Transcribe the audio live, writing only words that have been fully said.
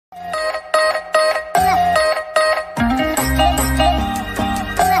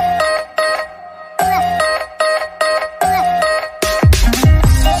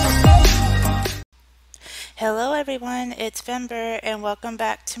it's Vember, and welcome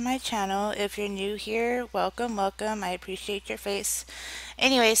back to my channel. If you're new here, welcome, welcome. I appreciate your face.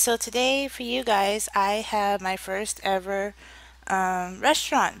 Anyway, so today for you guys, I have my first ever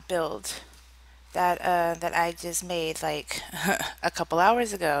restaurant build that I just made like a couple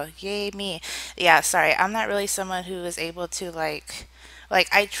hours ago. Yay me. Yeah, sorry. I'm not really someone who is able to like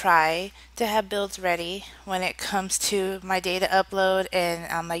I try to have builds ready when it comes to my data upload,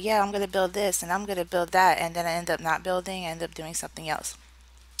 and I'm like, yeah, I'm going to build this and I'm going to build that, and then I end up not building, I end up doing something else.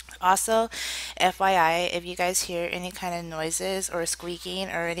 Also, FYI, if you guys hear any kind of noises or squeaking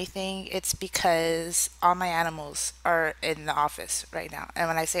or anything, it's because all my animals are in the office right now. And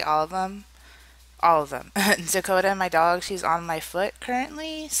when I say all of them. Dakota, my dog, she's on my foot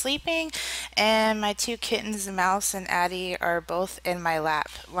currently, sleeping, and my two kittens, Mouse and Addie, are both in my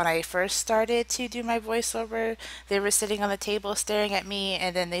lap. When I first started to do my voiceover, they were sitting on the table staring at me,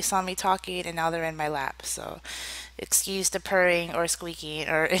 and then they saw me talking, and now they're in my lap. So excuse the purring or squeaking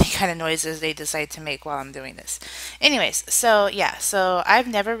or any kind of noises they decide to make while I'm doing this. Anyways, so yeah, so I've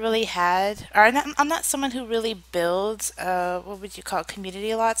never really had, or I'm not someone who really builds, what would you call it,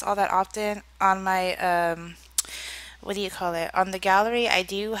 community lots all that often on my, what do you call it, on the gallery. I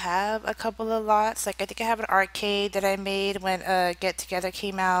do have a couple of lots. Like I think I have an arcade that I made when Get Together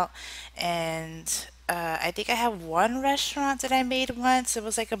came out, and I think I have one restaurant that I made once. It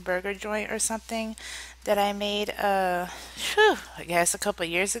was like a burger joint or something that I made, I guess a couple of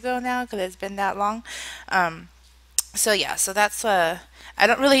years ago now because it's been that long. Um, so yeah, so that's I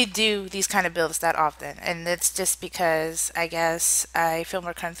don't really do these kind of builds that often, and it's just because I guess I feel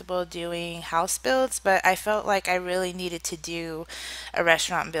more comfortable doing house builds, but I felt like I really needed to do a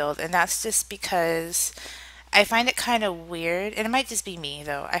restaurant build, and that's just because I find it kind of weird, and it might just be me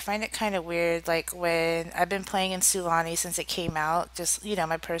though. I find it kind of weird, like when I've been playing in Sulani since it came out, just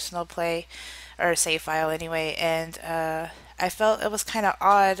my personal play or save file anyway, and I felt it was kind of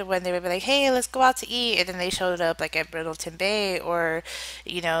odd when they would be like, "Hey, let's go out to eat," and then they showed up like at Brittleton Bay, or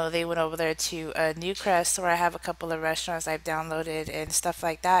they went over there to Newcrest, where I have a couple of restaurants I've downloaded and stuff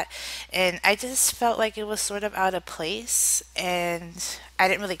like that, and I just felt like it was sort of out of place, and I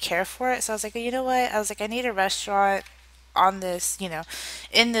didn't really care for it. So I was like, you know what? I was like, I need a restaurant on this,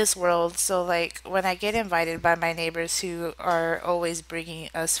 in this world. So like when I get invited by my neighbors who are always bringing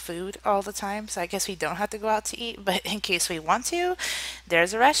us food all the time, so I guess we don't have to go out to eat, but in case we want to,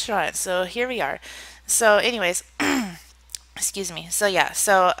 there's a restaurant. So here we are. So anyways, excuse me. So yeah,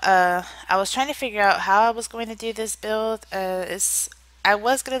 so I was trying to figure out how I was going to do this build. I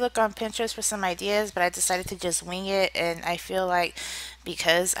was going to look on Pinterest for some ideas, but I decided to just wing it, and I feel like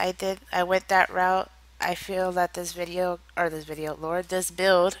because I went that route, I feel that this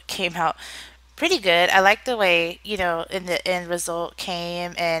build came out pretty good. I like the way, in the end result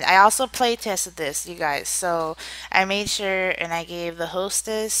came, and I also play tested this, you guys. So I made sure and I gave the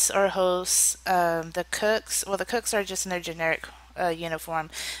hostess or hosts, the cooks, well, the cooks are just in their generic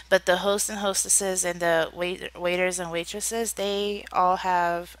uniform, but the hosts and hostesses and the waiters and waitresses, they all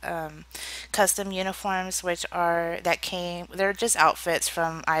have custom uniforms, which they're just outfits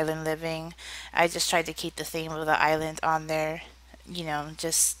from Island Living. I just tried to keep the theme of the island on there,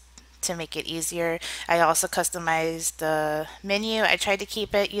 just to make it easier. I also customized the menu. I tried to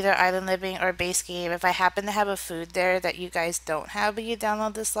keep it either Island Living or base game. If I happen to have a food there that you guys don't have when you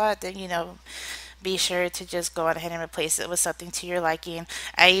download this lot, then be sure to just go on ahead and replace it with something to your liking.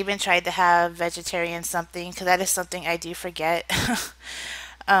 I even tried to have vegetarian something because that is something I do forget.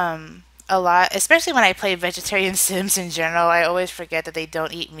 A lot, especially when I play vegetarian sims in general. I always forget that they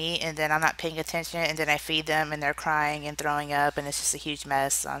don't eat meat, and then I'm not paying attention, and then I feed them and they're crying and throwing up, and it's just a huge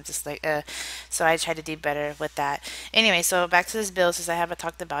mess. So I'm just like, so I try to do better with that. Anyway, so back to this build since I haven't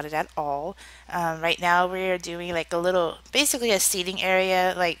talked about it at all. Right now we're doing like a little, basically a seating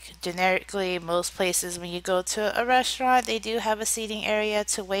area. Like generically, most places when you go to a restaurant, they do have a seating area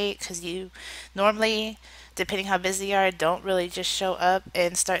to wait because you normally, depending how busy you are, don't really just show up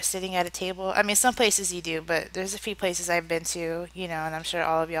and start sitting at a table. I mean, some places you do, but there's a few places I've been to, and I'm sure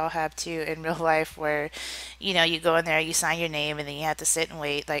all of y'all have too in real life where, you go in there, you sign your name, and then you have to sit and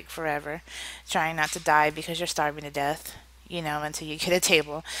wait like forever, trying not to die because you're starving to death. Until you get a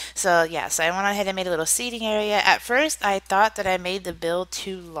table. So yeah, so I went ahead and made a little seating area. At first, I thought that I made the build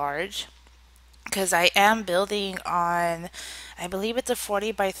too large because I am building on, I believe it's a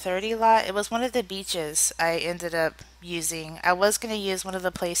 40 by 30 lot. It was one of the beaches I ended up using. I was going to use one of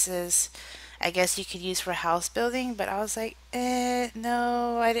the places I guess you could use for house building, but I was like,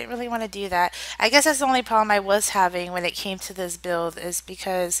 no, I didn't really want to do that. I guess that's the only problem I was having when it came to this build, is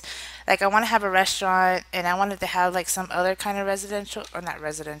because like I want to have a restaurant and I wanted to have like some other kind of residential, or not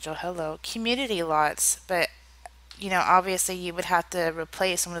residential, hello, community lots, but obviously you would have to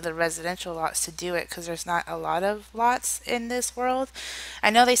replace one of the residential lots to do it because there's not a lot of lots in this world. I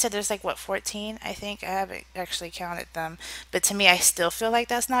know they said there's like what, 14, I think. I haven't actually counted them, but to me I still feel like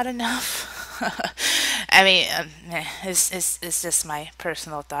that's not enough. I mean, it's just my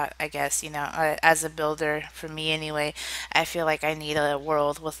personal thought, I guess. As a builder, for me anyway, I feel like I need a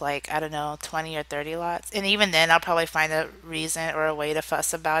world with like, I don't know, 20 or 30 lots. And even then, I'll probably find a reason or a way to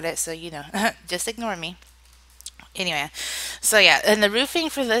fuss about it. So, just ignore me. Anyway, so yeah, and the roofing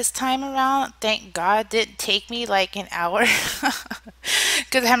for this time around, thank God, didn't take me like an hour.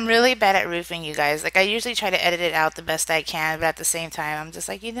 Because I'm really bad at roofing, you guys. Like, I usually try to edit it out the best I can, but at the same time, I'm just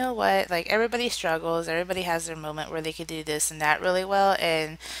like, you know what? Like, everybody struggles. Everybody has their moment where they could do this and that really well.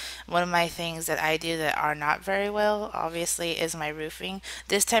 And one of my things that I do that are not very well, obviously, is my roofing.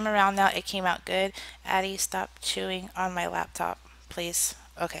 This time around, now, it came out good. Addie, stop chewing on my laptop, please.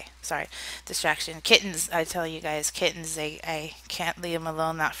 Okay, sorry. Distraction. Kittens, I tell you guys, kittens, I can't leave them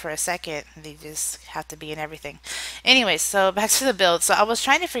alone, not for a second. They just have to be in everything. Anyway, so back to the build. So I was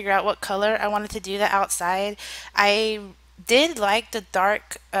trying to figure out what color I wanted to do the outside. I did like the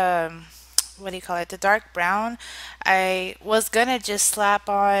dark, what do you call it? The dark brown. I was gonna just slap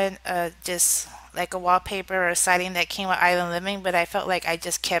on just like a wallpaper or siding that came with Island Living, but I felt like I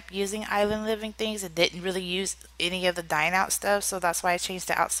just kept using Island Living things and didn't really use any of the Dine Out stuff, so that's why I changed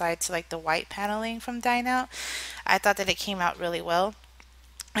the outside to like the white paneling from Dine Out. I thought that it came out really well.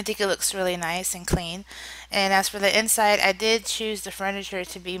 I think it looks really nice and clean. And as for the inside, I did choose the furniture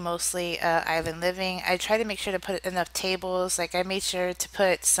to be mostly island living. I try to make sure to put enough tables. Like I made sure to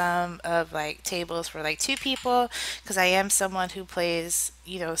put some of like tables for like two people because I am someone who plays,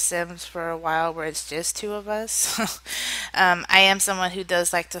 Sims for a while where it's just two of us. I am someone who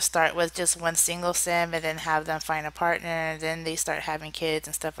does like to start with just one single sim and then have them find a partner and then they start having kids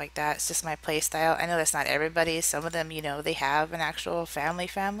and stuff like that. It's just my play style. I know that's not everybody. Some of them, they have an actual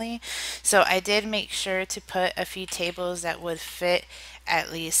family. So I did make sure to put a few tables that would fit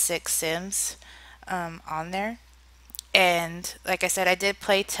at least 6 sims on there. And like I said, I did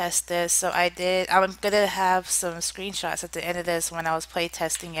play test this, so I'm gonna have some screenshots at the end of this when I was play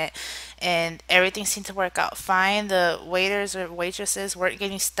testing it, and everything seemed to work out fine. The waiters or waitresses weren't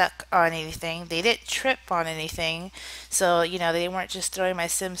getting stuck on anything. They didn't trip on anything, so they weren't just throwing my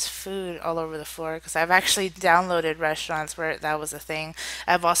Sims food all over the floor. Because I've actually downloaded restaurants where that was a thing.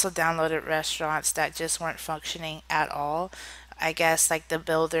 I've also downloaded restaurants that just weren't functioning at all. I guess like the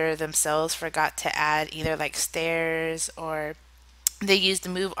builder themselves forgot to add either like stairs or they used the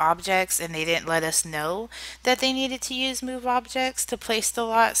move objects and they didn't let us know that they needed to use move objects to place the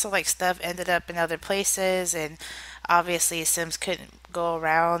lot. So like stuff ended up in other places and obviously Sims couldn't go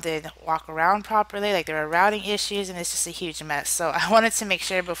around and walk around properly. Like there were routing issues and it's just a huge mess. So I wanted to make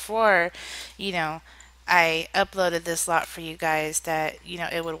sure before, you know, I uploaded this lot for you guys that,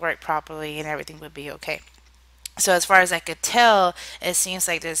 it would work properly and everything would be okay. So as far as I could tell, it seems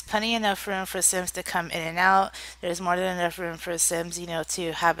like there's plenty enough room for Sims to come in and out. There's more than enough room for Sims,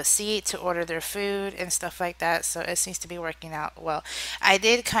 to have a seat, to order their food and stuff like that. So it seems to be working out well. I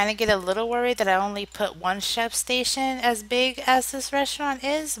did kind of get a little worried that I only put one chef station as big as this restaurant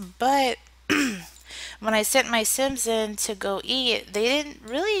is, but when I sent my Sims in to go eat, they didn't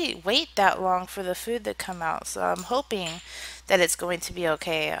really wait that long for the food to come out. So I'm hoping that it's going to be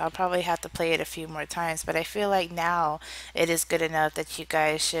okay. I'll probably have to play it a few more times, but I feel like now it is good enough that you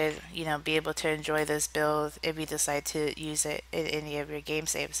guys should, be able to enjoy this build if you decide to use it in any of your game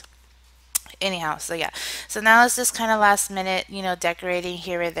saves. Anyhow, so yeah, so now it's just kind of last minute, decorating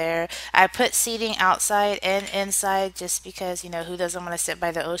here or there. I put seating outside and inside just because, who doesn't want to sit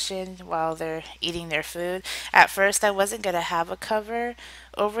by the ocean while they're eating their food. At first I wasn't going to have a cover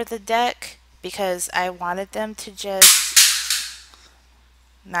over the deck because I wanted them to just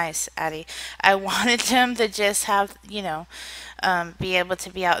nice, Addie. I wanted them to just have, be able to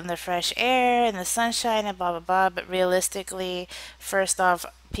be out in the fresh air and the sunshine and blah, blah, blah. But realistically, first off,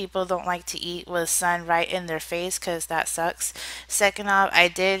 people don't like to eat with sun right in their face because that sucks. Second off, I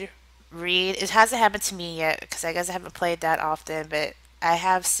did read, it hasn't happened to me yet because I guess I haven't played that often, but I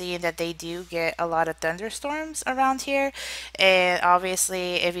have seen that they do get a lot of thunderstorms around here. And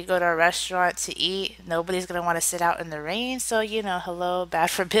obviously, if you go to a restaurant to eat, nobody's going to want to sit out in the rain. So, hello,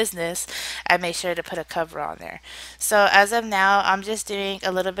 bad for business. I made sure to put a cover on there. So, as of now, I'm just doing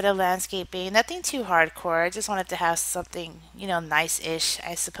a little bit of landscaping. Nothing too hardcore. I just wanted to have something, nice-ish,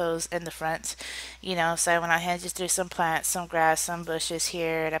 I suppose, in the front. So I went ahead and just threw some plants, some grass, some bushes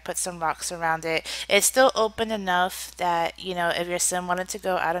here, and I put some rocks around it. It's still open enough that, if your sim wanted to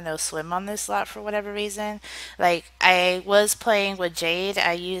go, I don't know, swim on this lot for whatever reason. Like, I was playing with Jade.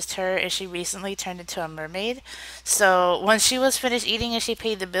 I used her, and she recently turned into a mermaid. So once she was finished eating and she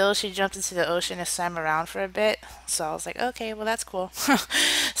paid the bill, she jumped into the ocean and swam around for a bit. So I was like, okay, well, that's cool.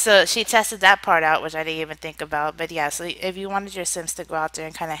 So she tested that part out, which I didn't even think about. But yeah, so if you wanted your Sims to go out there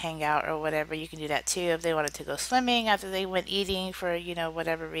and kind of hang out or whatever, you can do that too. If they wanted to go swimming after they went eating for,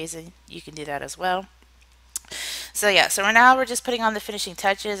 whatever reason, you can do that as well. So yeah, so right now we're just putting on the finishing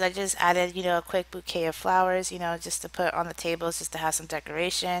touches. I just added, a quick bouquet of flowers, just to put on the tables, just to have some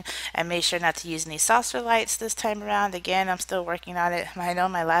decoration, and made sure not to use any saucer lights this time around. Again, I'm still working on it. I know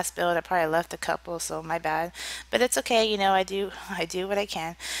my last build, I probably left a couple, so my bad. But it's okay, I do what I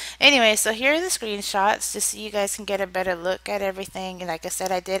can. Anyway, so here are the screenshots, just so you guys can get a better look at everything. And like I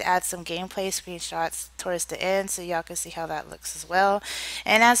said, I did add some gameplay screenshots towards the end, so y'all can see how that looks as well.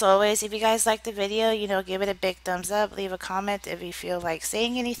 And as always, if you guys like the video, give it a big thumbs up, leave a comment if you feel like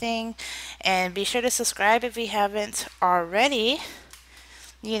saying anything, and be sure to subscribe if you haven't already,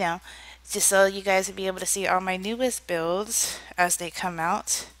 you know, just so you guys will be able to see all my newest builds as they come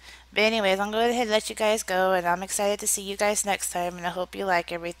out. But anyways, I'm going to go ahead and let you guys go, and I'm excited to see you guys next time, and I hope you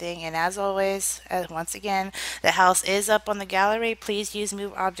like everything. And as always, once again, the house is up on the gallery. Please use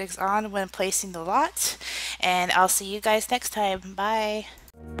Move Objects on when placing the lot, and I'll see you guys next time. Bye.